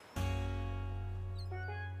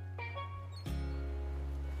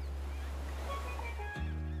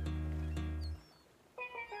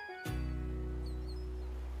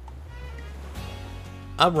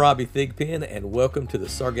I'm Robbie Thigpen, and welcome to the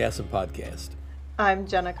Sargassum Podcast. I'm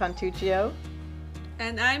Jenna Contuccio.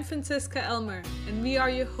 And I'm Francisca Elmer, and we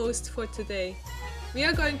are your hosts for today. We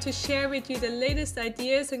are going to share with you the latest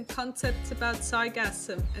ideas and concepts about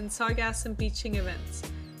sargassum and sargassum beaching events,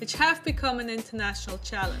 which have become an international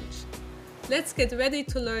challenge. Let's get ready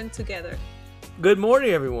to learn together. Good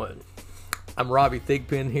morning, everyone. I'm Robbie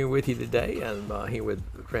Thigpen here with you today. I'm here with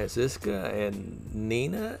Francisca and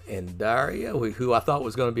Nina and Daria, who I thought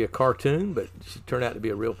was going to be a cartoon, but she turned out to be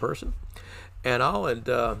a real person. And we're going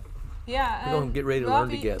to get ready to Robbie, learn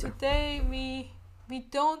together. Today we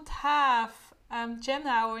don't have Jenna,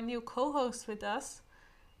 our new co-host, with us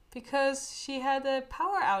because she had a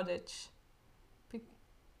power outage.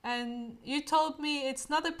 And you told me it's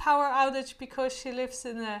not a power outage because she lives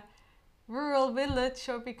in a rural village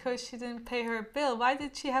or because she didn't pay her bill. Why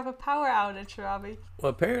did she have a power outage, Robbie?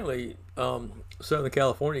 Well, apparently Southern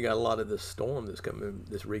California got a lot of this storm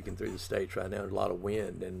that's wreaking through the states right now. A lot of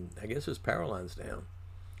wind, and I guess there's power lines down.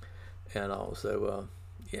 And also,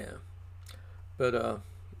 but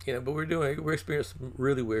we're experiencing some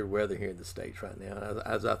really weird weather here in the States right now,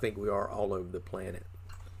 as I think we are all over the planet.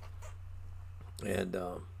 And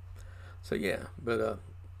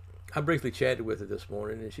I briefly chatted with her this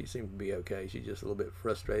morning, and she seemed to be okay. She's just a little bit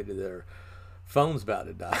frustrated that her phone's about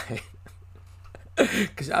to die.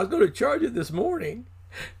 Because I was going to charge it this morning,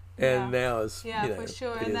 and now it's, for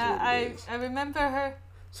sure. And I remember her.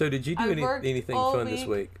 So did you do anything fun this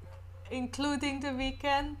week? Including the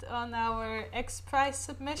weekend on our X-Prize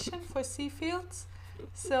submission for Seafields.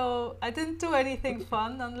 So I didn't do anything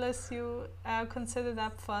fun, unless you consider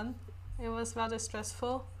that fun. It was rather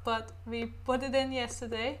stressful, but we put it in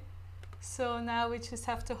yesterday. So now we just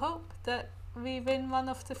have to hope that we win one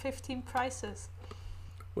of the 15 prizes.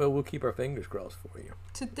 Well, we'll keep our fingers crossed for you.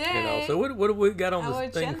 Today, and also, what have we got on our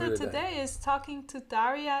the thing agenda for today is talking to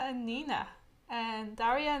Daria and Nina. And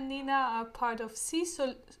Daria and Nina are part of Sea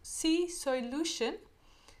Solution.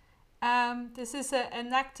 This is an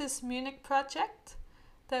Enactus Munich project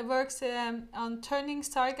that works on turning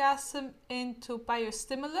sargassum into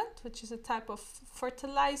biostimulant, which is a type of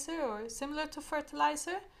fertilizer or similar to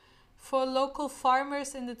fertilizer, for local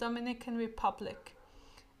farmers in the Dominican Republic.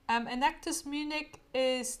 Enactus Munich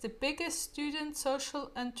is the biggest student social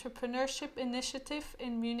entrepreneurship initiative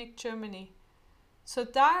in Munich, Germany. So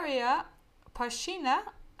Daria Parshina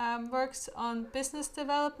works on business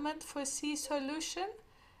development for Sea Solution,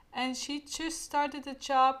 and she just started a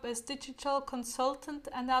job as digital consultant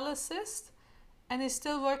analyst and is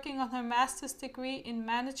still working on her master's degree in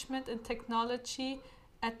management and technology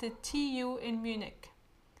at the TU in Munich.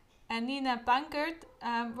 And Nina Bangert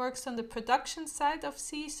works on the production side of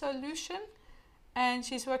Sea Solution, and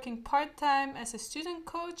she's working part-time as a student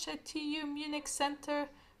coach at TU Munich Center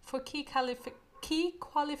for key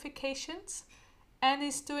qualifications, and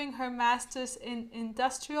is doing her master's in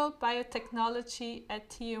industrial biotechnology at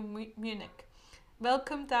TU Munich.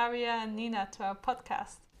 Welcome, Daria and Nina, to our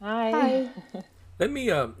podcast. Hi. Let me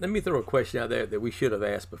throw a question out there that we should have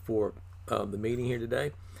asked before the meeting here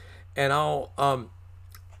today,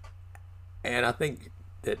 and I think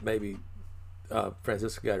that maybe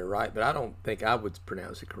Francisca got it right, but I don't think I would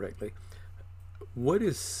pronounce it correctly. What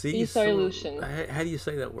is Sea Solution? How do you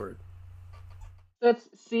say that word? So it's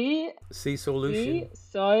Sea Solution.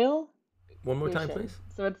 Soil. One more time, please.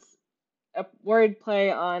 So it's a word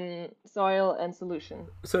play on soil and solution.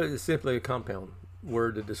 So it's simply a compound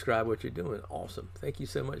word to describe what you're doing. Awesome. Thank you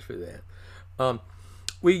so much for that.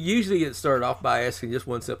 We usually get started off by asking just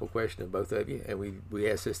one simple question of both of you, and we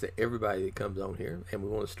ask this to everybody that comes on here, and we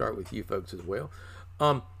want to start with you folks as well.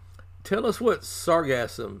 Tell us what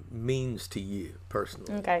sargassum means to you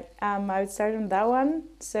personally. Okay, I would start on that one.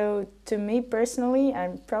 So to me personally,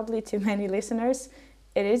 and probably to many listeners,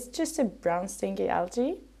 it is just a brown stinky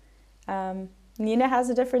algae. Nina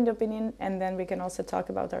has a different opinion, and then we can also talk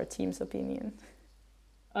about our team's opinion.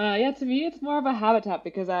 To me it's more of a habitat,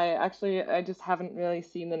 because I just haven't really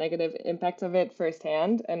seen the negative impact of it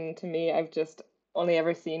firsthand, and to me I've just only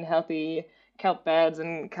ever seen healthy kelp beds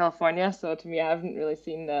in California, so to me I haven't really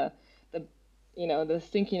seen the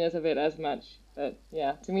stinkiness of it as much. But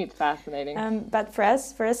yeah, to me it's fascinating. But for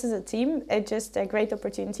us as a team, it's just a great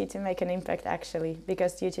opportunity to make an impact, actually,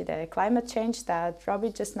 because due to the climate change that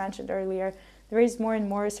Robbie just mentioned earlier, there is more and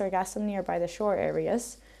more sargassum nearby the shore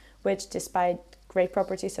areas, which, despite great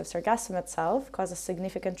properties of sargassum itself, causes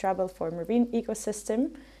significant trouble for marine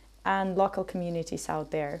ecosystem and local communities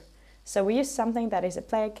out there. So we use something that is a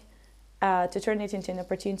plague to turn it into an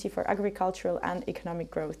opportunity for agricultural and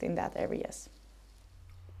economic growth in that areas.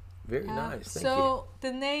 Very nice. Thank you. So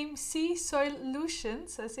the name Sea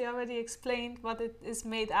Solutions, as you already explained what it is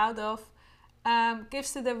made out of,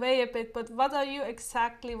 gives it away a bit. But what are you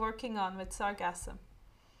exactly working on with sargassum?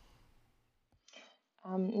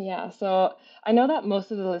 Yeah, so I know that most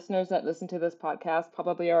of the listeners that listen to this podcast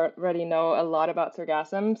probably already know a lot about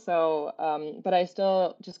sargassum. So, but I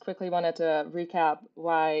still just quickly wanted to recap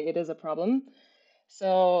why it is a problem.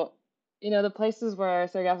 So, the places where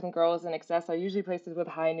sargassum grows in excess are usually places with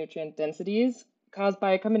high nutrient densities, caused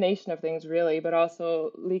by a combination of things, really, but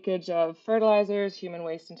also leakage of fertilizers, human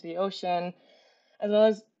waste into the ocean, as well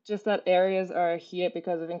as just that areas are heat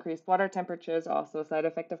because of increased water temperatures, also a side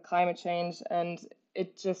effect of climate change. And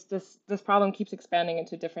it just, this problem keeps expanding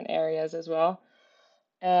into different areas as well.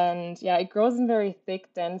 And yeah, it grows in very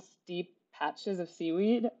thick, dense, deep patches of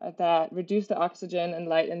seaweed that reduce the oxygen and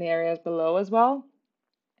light in the areas below as well.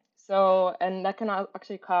 So, and that can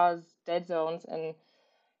actually cause dead zones and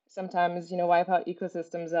sometimes, wipe out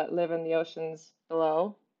ecosystems that live in the oceans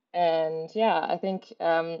below. And yeah, I think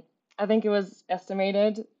it was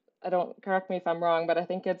estimated, I don't, correct me if I'm wrong, but I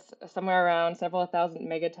think it's somewhere around several thousand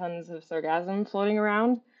megatons of sargassum floating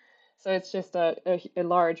around. So it's just a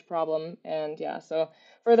large problem. And yeah, so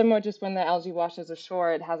furthermore, just when the algae washes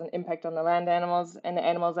ashore, it has an impact on the land animals and the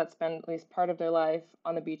animals that spend at least part of their life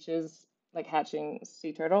on the beaches, like hatching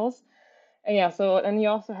sea turtles. And yeah, so and you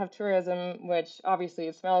also have tourism, which obviously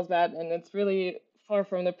it smells bad and it's really far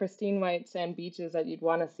from the pristine white sand beaches that you'd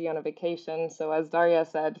want to see on a vacation. So as Daria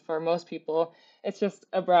said, for most people, it's just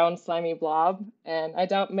a brown slimy blob. And I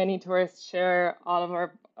doubt many tourists share all of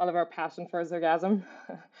our passion for sargassum.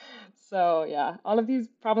 So yeah, all of these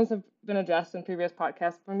problems have been addressed in previous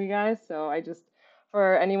podcasts from you guys. So I just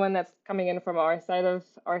for anyone that's coming in from our side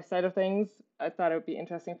of things, I thought it would be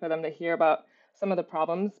interesting for them to hear about some of the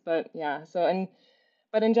problems. But yeah,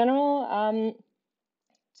 but in general,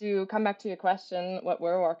 to come back to your question, what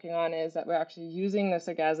we're working on is that we're actually using the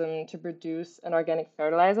sargassum to produce an organic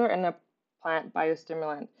fertilizer and a plant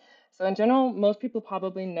biostimulant. So in general, most people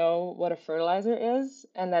probably know what a fertilizer is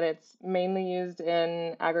and that it's mainly used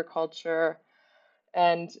in agriculture,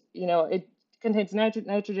 and it contains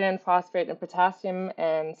nitrogen, phosphate, and potassium,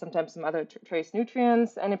 and sometimes some other trace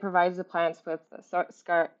nutrients, and it provides the plants with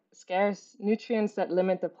scarce nutrients that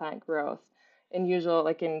limit the plant growth in usual,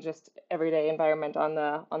 like in just everyday environment on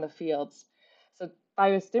the fields. So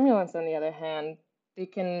biostimulants, on the other hand, they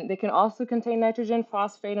can also contain nitrogen,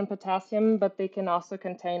 phosphate, and potassium, but they can also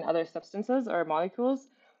contain other substances or molecules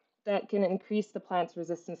that can increase the plant's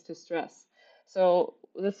resistance to stress. So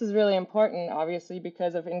this is really important, obviously,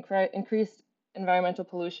 because of increased environmental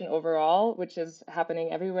pollution overall, which is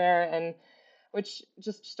happening everywhere, and which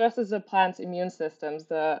just stresses the plant's immune systems.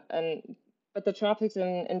 But the tropics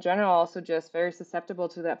in general are also just very susceptible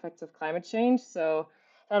to the effects of climate change. So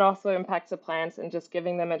that also impacts the plants and just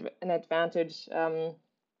giving them an advantage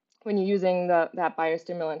when you're using that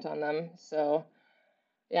biostimulant on them. So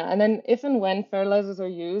yeah, and then if and when fertilizers are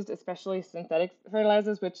used, especially synthetic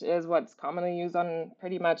fertilizers, which is what's commonly used on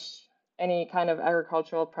pretty much any kind of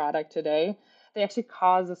agricultural product today, they actually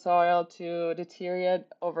cause the soil to deteriorate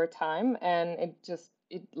over time, and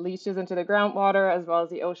it leaches into the groundwater as well as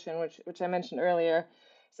the ocean, which I mentioned earlier.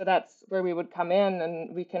 So that's where we would come in,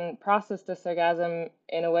 and we can process the sargassum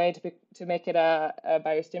in a way to make it a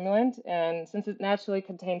biostimulant. And since it naturally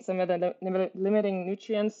contains some of the limiting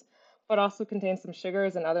nutrients, but also contains some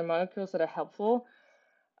sugars and other molecules that are helpful.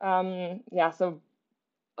 Yeah, so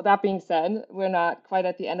that being said, we're not quite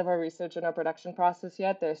at the end of our research and our production process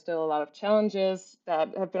yet. There's still a lot of challenges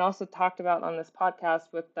that have been also talked about on this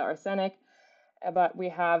podcast with the arsenic, but we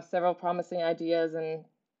have several promising ideas and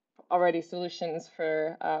already solutions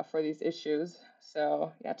for these issues.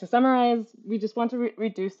 So yeah, to summarize, we just want to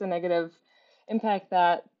reduce the negative impact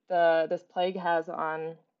that this plague has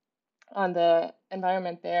on the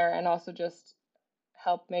environment there, and also just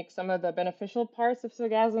help make some of the beneficial parts of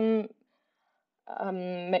sargassum,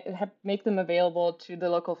 make them available to the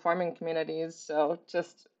local farming communities. So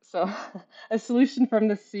a solution from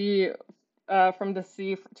the sea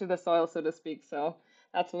to the soil, so to speak. So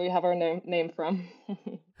that's where we have our name from.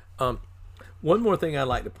 Um, One more thing I'd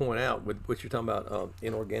like to point out with what you're talking about,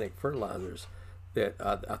 inorganic fertilizers, that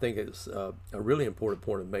I think is a really important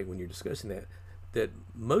point to make when you're discussing that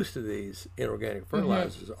most of these inorganic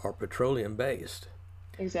fertilizers are petroleum based,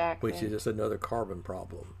 Exactly. which is just another carbon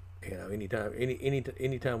problem.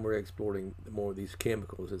 Anytime we're exporting more of these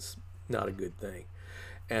chemicals, it's not a good thing.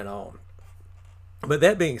 And but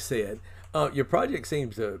that being said, your project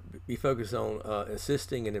seems to be focused on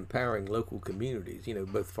assisting and empowering local communities.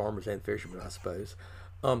 Both farmers and fishermen, I suppose.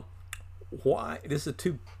 Why? This is a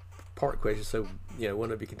two-part multi-part question, so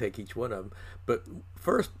one of you can take each one of them. But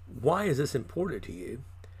first, why is this important to you,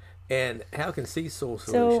 and how can Sea Soil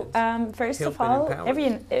Solutions first help of all, and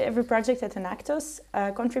empower every project at Enactus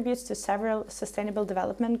contributes to several sustainable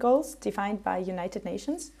development goals defined by United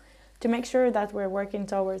Nations to make sure that we're working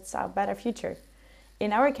towards a better future.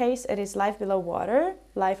 In our case, it is life below water,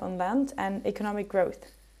 life on land, and economic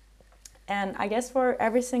growth. And I guess for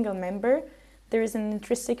every single member, there is an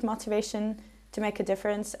intrinsic motivation to make a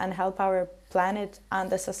difference and help our planet and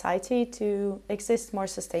the society to exist more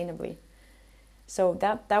sustainably. So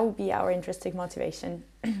that would be our intrinsic motivation.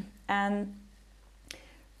 And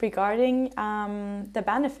regarding the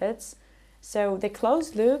benefits, so the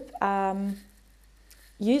closed loop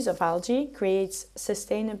use of algae creates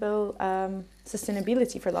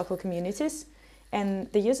sustainability for local communities, and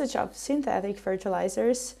the usage of synthetic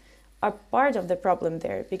fertilizers are part of the problem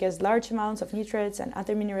there, because large amounts of nutrients and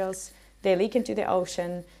other minerals, they leak into the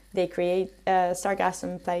ocean, they create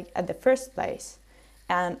sargassum plague at the first place.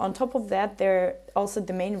 And on top of that, they're also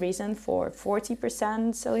the main reason for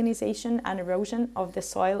 40% salinization and erosion of the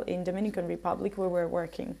soil in Dominican Republic where we're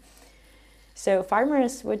working. So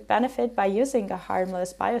farmers would benefit by using a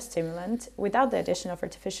harmless biostimulant without the addition of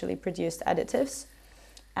artificially produced additives.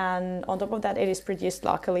 And on top of that, it is produced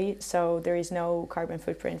locally, so there is no carbon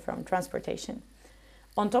footprint from transportation.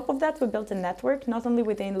 On top of that, we built a network not only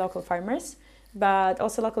within local farmers, but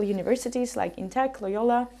also local universities like INTEC,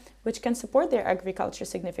 Loyola, which can support their agriculture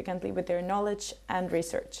significantly with their knowledge and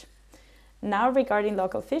research. Now, regarding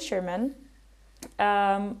local fishermen,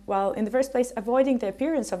 well, in the first place, avoiding the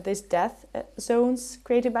appearance of these death zones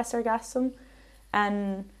created by sargassum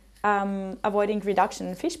and avoiding reduction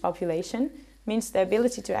in fish population means the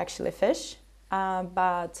ability to actually fish,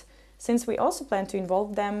 but since we also plan to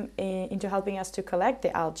involve them into helping us to collect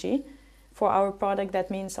the algae for our product, that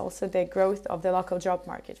means also the growth of the local job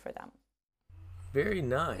market for them. Very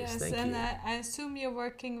nice, yes, thank you. And I assume you're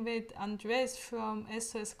working with Andres from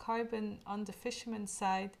SOS Carbon on the fisherman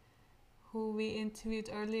side, who we interviewed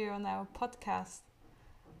earlier on our podcast.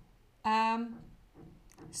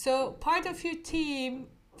 So part of your team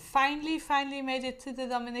finally made it to the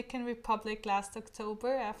Dominican Republic last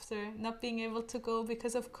October after not being able to go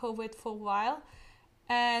because of COVID for a while.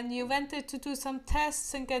 And you went there to do some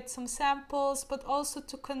tests and get some samples, but also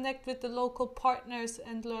to connect with the local partners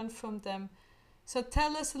and learn from them. So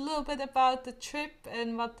tell us a little bit about the trip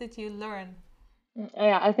and what did you learn?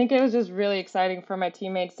 Yeah, I think it was just really exciting for my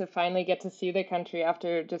teammates to finally get to see the country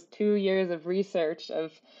after just 2 years of research,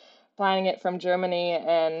 of planning it from Germany.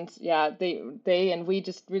 And yeah, they and we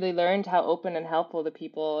just really learned how open and helpful the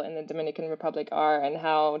people in the Dominican Republic are, and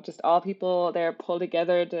how just all people there pull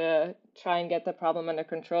together to try and get the problem under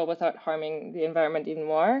control without harming the environment even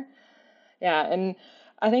more. Yeah, and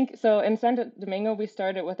I think so in Santo Domingo, we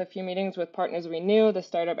started with a few meetings with partners we knew, the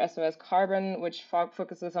startup SOS Carbon, which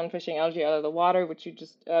focuses on fishing algae out of the water, which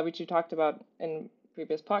you talked about in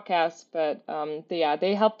previous podcasts. But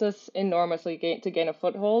they helped us enormously to gain a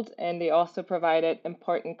foothold, and they also provided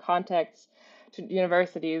important contacts to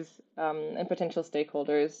universities and potential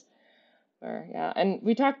stakeholders. And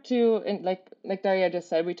we talked to, like Daria just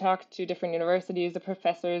said, we talked to different universities, the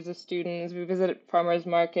professors, the students. We visited farmers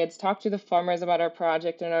markets, talked to the farmers about our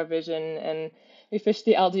project and our vision, and we fished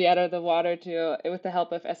the algae out of the water with the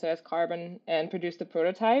help of SOS Carbon and produced a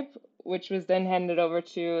prototype, which was then handed over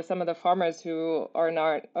to some of the farmers who's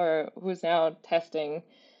now testing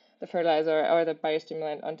the fertilizer or the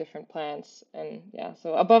biostimulant on different plants. And yeah,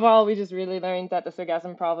 so above all, we just really learned that the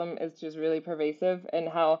sargassum problem is just really pervasive, and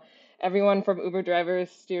how everyone from Uber drivers,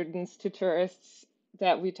 students to tourists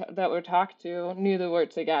that were talked to knew the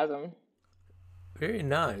word sargassum. Very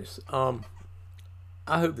nice. I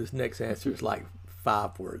hope this next answer is like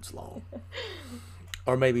 5 words long,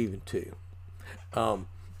 or maybe even 2.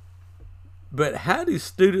 But how do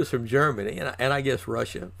students from Germany and I guess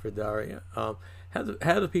Russia for Daria, how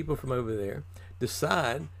do people from over there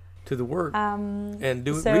decide to the work and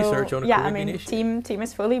do research on a Caribbean issue? Team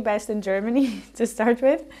is fully based in Germany to start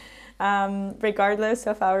with, regardless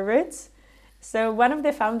of our roots. So one of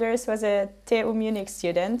the founders was a TU Munich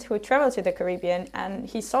student who traveled to the Caribbean, and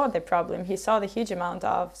he saw the problem. He saw the huge amount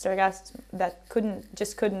of sargassum that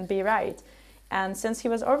couldn't be right. And since he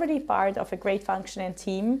was already part of a great functioning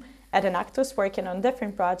team at Enactus working on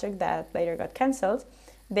different project that later got cancelled,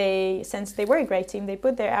 since they were a great team, they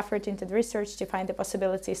put their effort into the research to find the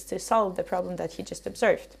possibilities to solve the problem that he just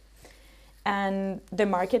observed. And the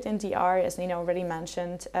market in DR, as Nina already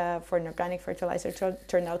mentioned, for an organic fertilizer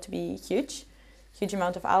turned out to be huge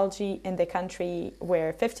amount of algae in the country,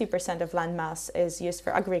 where 50% of land mass is used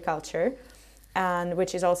for agriculture, and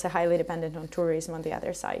which is also highly dependent on tourism on the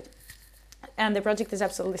other side. And the project is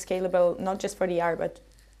absolutely scalable, not just for the R, but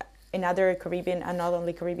in other Caribbean and not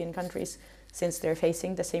only Caribbean countries, since they're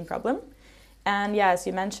facing the same problem. And yeah, as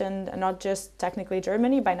you mentioned, not just technically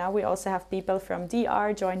Germany, by now we also have people from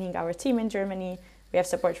DR joining our team in Germany. We have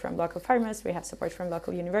support from local farmers, we have support from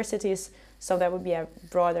local universities. So that would be a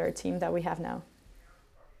broader team that we have now.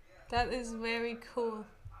 That is very cool.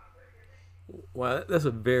 Well, that's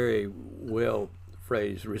a very well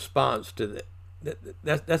phrased response to that.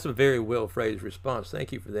 That's a very well phrased response.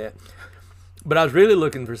 Thank you for that. But I was really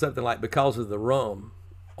looking for something like because of the rum,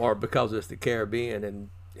 or because it's the Caribbean, and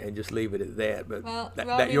just leave it at that. But Well,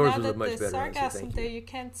 that yours was a that much the better answer. sarcasm Thank there, you. you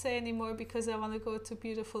can't say anymore because I want to go to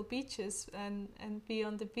beautiful beaches and be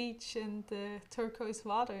on the beach in the turquoise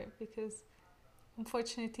water, because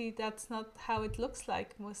unfortunately that's not how it looks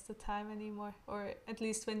like most of the time anymore, or at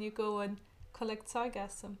least when you go and collect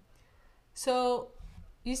sargassum. So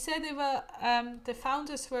you said the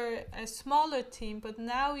founders were a smaller team, but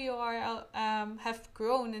now you are have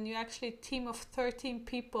grown and you're actually a team of 13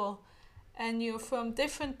 people, and you're from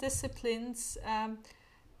different disciplines,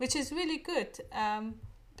 which is really good,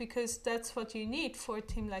 because that's what you need for a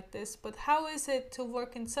team like this. But how is it to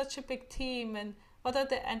work in such a big team, and what are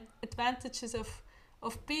the advantages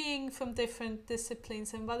of being from different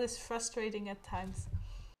disciplines, and what is frustrating at times?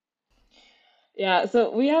 Yeah,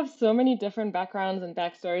 so we have so many different backgrounds and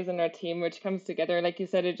backstories in our team, which comes together. Like you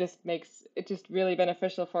said, it just makes it just really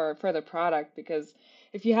beneficial for the product, because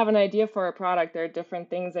if you have an idea for a product, there are different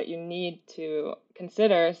things that you need to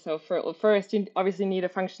consider. So first, you obviously need a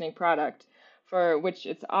functioning product, for which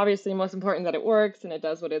it's obviously most important that it works and it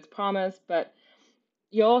does what it's promised, but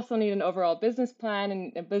you also need an overall business plan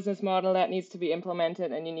and a business model that needs to be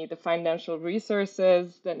implemented, and you need the financial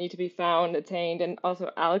resources that need to be found, attained, and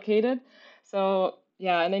also allocated. So,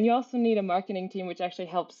 yeah, and then you also need a marketing team which actually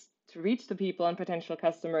helps to reach the people and potential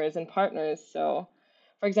customers and partners. So,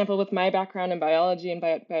 for example, with my background in biology and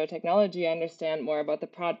biotechnology, I understand more about the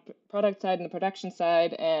product side and the production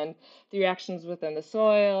side, and the reactions within the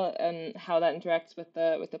soil and how that interacts with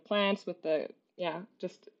the plants, with the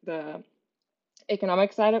just the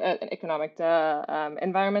economic side of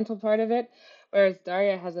environmental part of it, whereas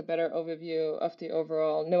Daria has a better overview of the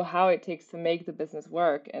overall know how it takes to make the business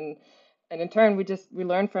work, and in turn we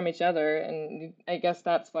learn from each other, and I guess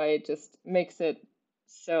that's why it just makes it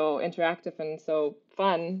so interactive and so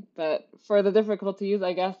fun. But for the difficulties,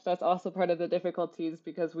 I guess that's also part of the difficulties,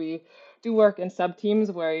 because we do work in sub teams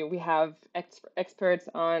where we have experts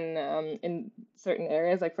on in certain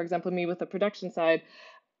areas. Like for example, me with the production side,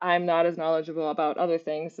 I'm not as knowledgeable about other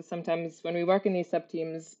things. So sometimes when we work in these sub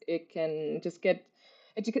teams, it can just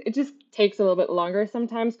it just takes a little bit longer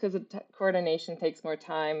sometimes, because coordination takes more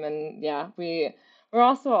time. And yeah, we're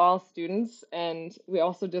also all students, and we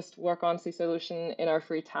also just work on C Solution in our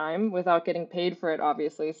free time without getting paid for it,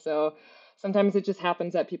 obviously. So sometimes it just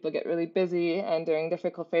happens that people get really busy, and during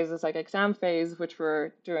difficult phases like exam phase, which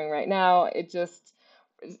we're doing right now, it just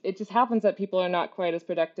happens that people are not quite as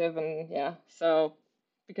productive. And yeah, so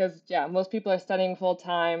because yeah, most people are studying full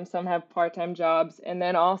time, some have part-time jobs, and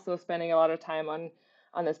then also spending a lot of time on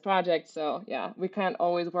this project. So yeah, we can't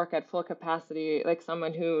always work at full capacity like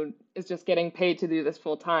someone who is just getting paid to do this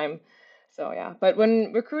full time. So yeah, but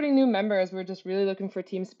when recruiting new members, we're just really looking for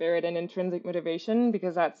team spirit and intrinsic motivation,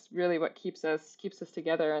 because that's really what keeps us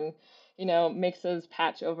together, and makes us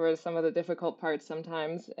patch over some of the difficult parts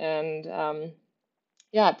sometimes. And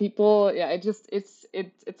yeah, people, yeah, it's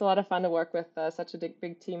a lot of fun to work with such a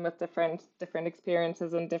big team with different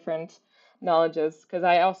experiences and different knowledges, because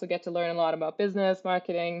I also get to learn a lot about business,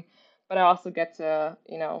 marketing, but I also get to,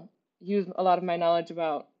 use a lot of my knowledge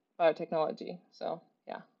about biotechnology. So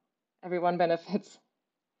yeah, everyone benefits.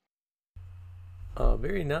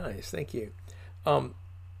 Very nice. Thank you. Um,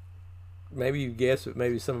 Maybe you guess that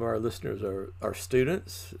maybe some of our listeners are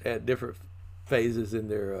students at different phases in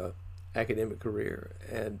their academic career.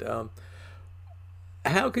 And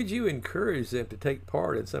how could you encourage them to take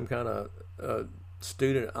part in some kind of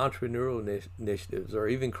student entrepreneurial initiatives, or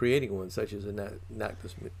even creating one, such as a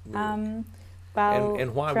Nactus Movement? Well,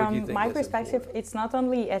 and why would you from think my that's perspective, important? it's not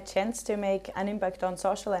only a chance to make an impact on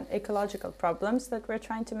social and ecological problems that we're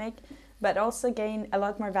trying to make, but also gain a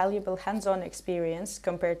lot more valuable hands-on experience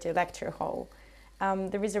compared to lecture hall.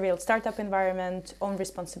 There is a real startup environment, own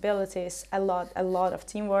responsibilities, a lot of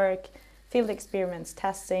teamwork, field experiments,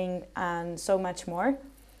 testing, and so much more.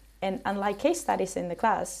 And unlike case studies in the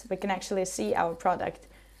class, we can actually see our product,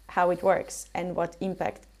 how it works, and what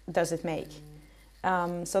impact does it make.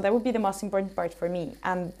 So that would be the most important part for me.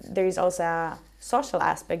 And there is also a social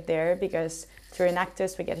aspect there, because through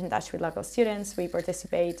Enactus we get in touch with local students, we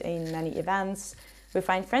participate in many events, We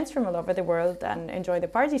find friends from all over the world and enjoy the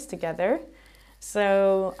parties together.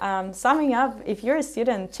 So summing up, if you're a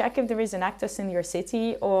student, check if there is an Actus in your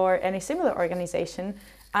city or any similar organization,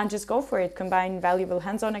 and just go for it. Combine valuable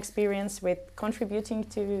hands-on experience with contributing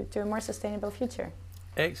to a more sustainable future.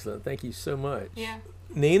 Excellent. Thank you so much. Yeah.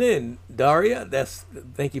 Nina and Daria,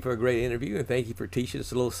 thank you for a great interview, and thank you for teaching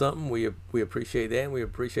us a little something. We appreciate that, and we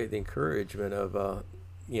appreciate the encouragement of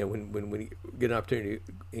when we get an opportunity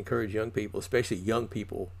to encourage young people, especially young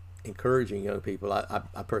people, encouraging young people.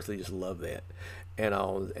 I personally just love that,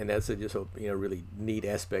 and that's just a really neat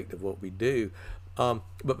aspect of what we do. But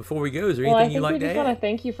before we go, is there anything you'd like to add? I think we just want to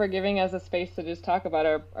thank you for giving us a space to just talk about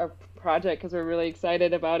our project, because we're really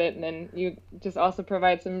excited about it, and then you just also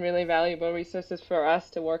provide some really valuable resources for us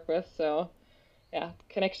to work with. So yeah,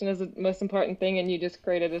 connection is the most important thing, and you just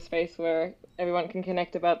created a space where everyone can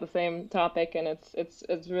connect about the same topic, and it's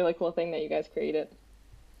a really cool thing that you guys created.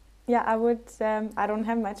 Yeah, I don't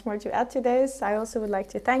have much more to add to this. I also would like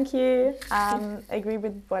to thank you. Agree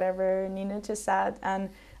with whatever Nina just said, and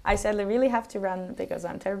I sadly really have to run because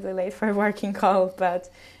I'm terribly late for a working call, but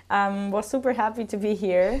was super happy to be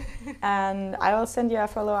here. And I will send you a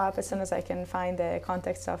follow-up as soon as I can find the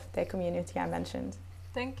context of the community I mentioned.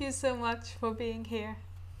 Thank you so much for being here.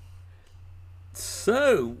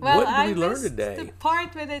 So, what did we learn today? The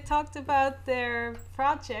part where they talked about their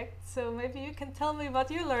project, so maybe you can tell me what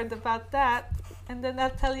you learned about that, and then I'll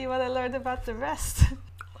tell you what I learned about the rest.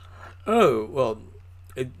 Oh, well,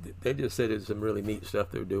 they just said it's some really neat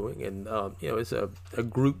stuff they're doing, and it's a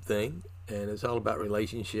group thing, and it's all about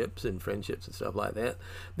relationships and friendships and stuff like that.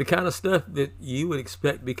 The kind of stuff that you would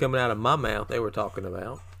expect to be coming out of my mouth, they were talking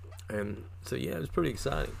about, and so yeah, it was pretty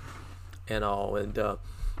exciting, and all, and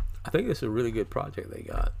I think it's a really good project they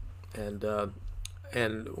got,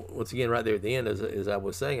 and once again, right there at the end, as I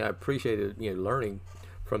was saying, I appreciated learning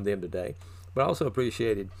from them today, but I also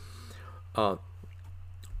appreciated.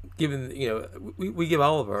 Given we give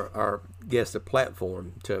all of our guests a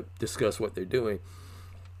platform to discuss what they're doing,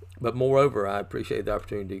 but moreover, I appreciate the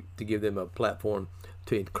opportunity to give them a platform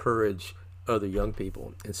to encourage other young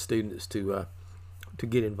people and students to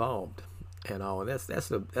get involved and all. And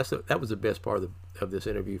that was the best part of this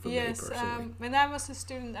interview for me personally. Yes, when I was a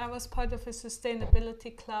student, I was part of a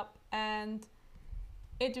sustainability club, and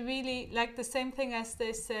it really, like the same thing as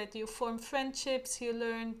they said, you form friendships, you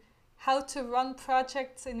learn how to run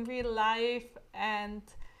projects in real life, and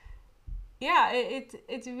yeah,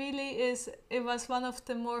 it really is. It was one of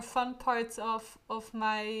the more fun parts of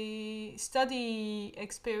my study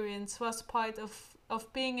experience, was part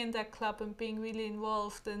of being in that club and being really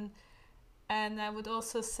involved, and I would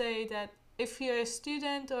also say that if you're a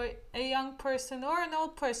student or a young person or an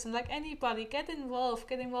old person, like anybody, get involved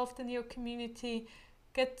in your community.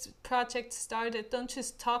 Get projects started. Don't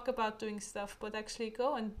just talk about doing stuff, but actually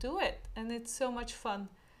go and do it. And it's so much fun.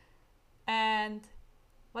 And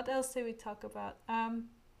what else did we talk about?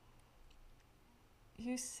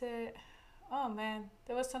 You said, oh man,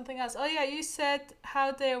 there was something else. Oh yeah, you said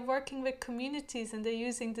how they're working with communities and they're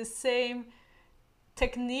using the same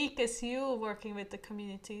technique as you working with the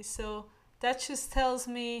community. So that just tells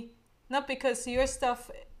me, not because your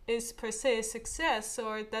stuff is per se a success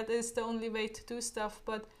or that is the only way to do stuff,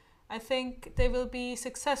 but I think they will be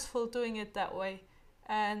successful doing it that way,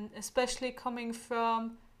 and especially coming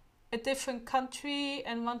from a different country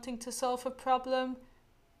and wanting to solve a problem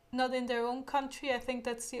not in their own country. I think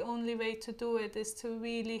that's the only way to do it, is to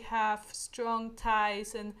really have strong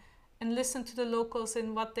ties and listen to the locals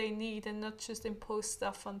in what they need and not just impose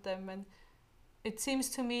stuff on them. And it seems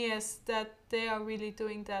to me as that they are really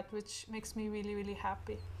doing that, which makes me really, really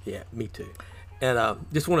happy. Yeah, me too. And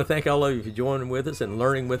just want to thank all of you for joining with us and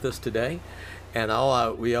learning with us today. And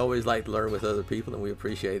we always like to learn with other people, and we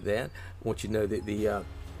appreciate that. I want you to know that the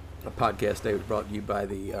podcast today was brought to you by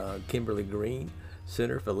the Kimberly Green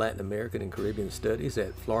Center for Latin American and Caribbean Studies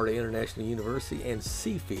at Florida International University and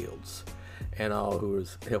Seafields, and all who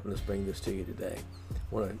is helping us bring this to you today.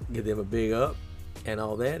 I want to give them a big up and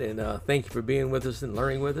all that, and thank you for being with us and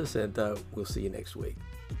learning with us, and we'll see you next week.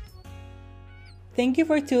 Thank you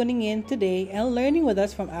for tuning in today and learning with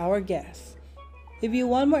us from our guests. If you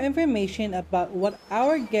want more information about what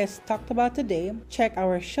our guests talked about today, check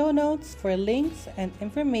our show notes for links and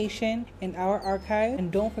information in our archive,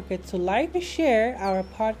 and don't forget to like and share our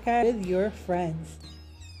podcast with your friends.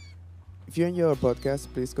 If you enjoy our podcast,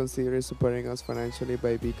 please consider supporting us financially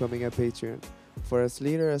by becoming a Patreon. For as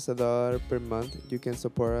little as $1 per month, you can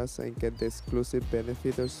support us and get the exclusive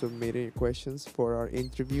benefit of submitting your questions for our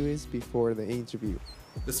interviewees before the interview.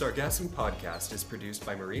 The Sargassum Podcast is produced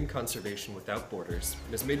by Marine Conservation Without Borders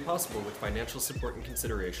and is made possible with financial support and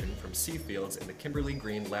consideration from Seafields and the Kimberly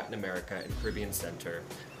Green Latin America and Caribbean Center,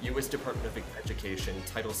 U.S. Department of Education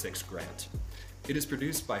Title VI grant. It is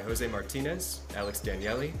produced by Jose Martinez, Alex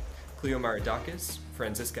Danieli, Cleo Maridakis,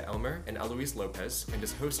 Francisca Elmer, and Alois Lopez, and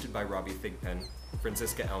is hosted by Robbie Thigpen,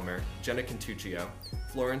 Francisca Elmer, Jenna Cantuccio,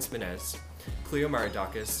 Florence Menez, Cleo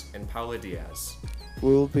Maridakis, and Paula Diaz.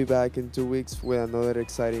 We will be back in 2 weeks with another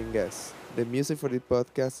exciting guest. The music for this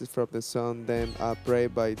podcast is from the song Them I Pray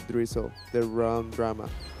by Drizzle, the Rum Drama,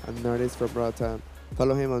 an artist from Rotterdam.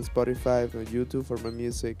 Follow him on Spotify and YouTube for more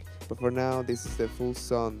music. But for now, this is the full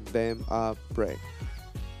song Them I Pray.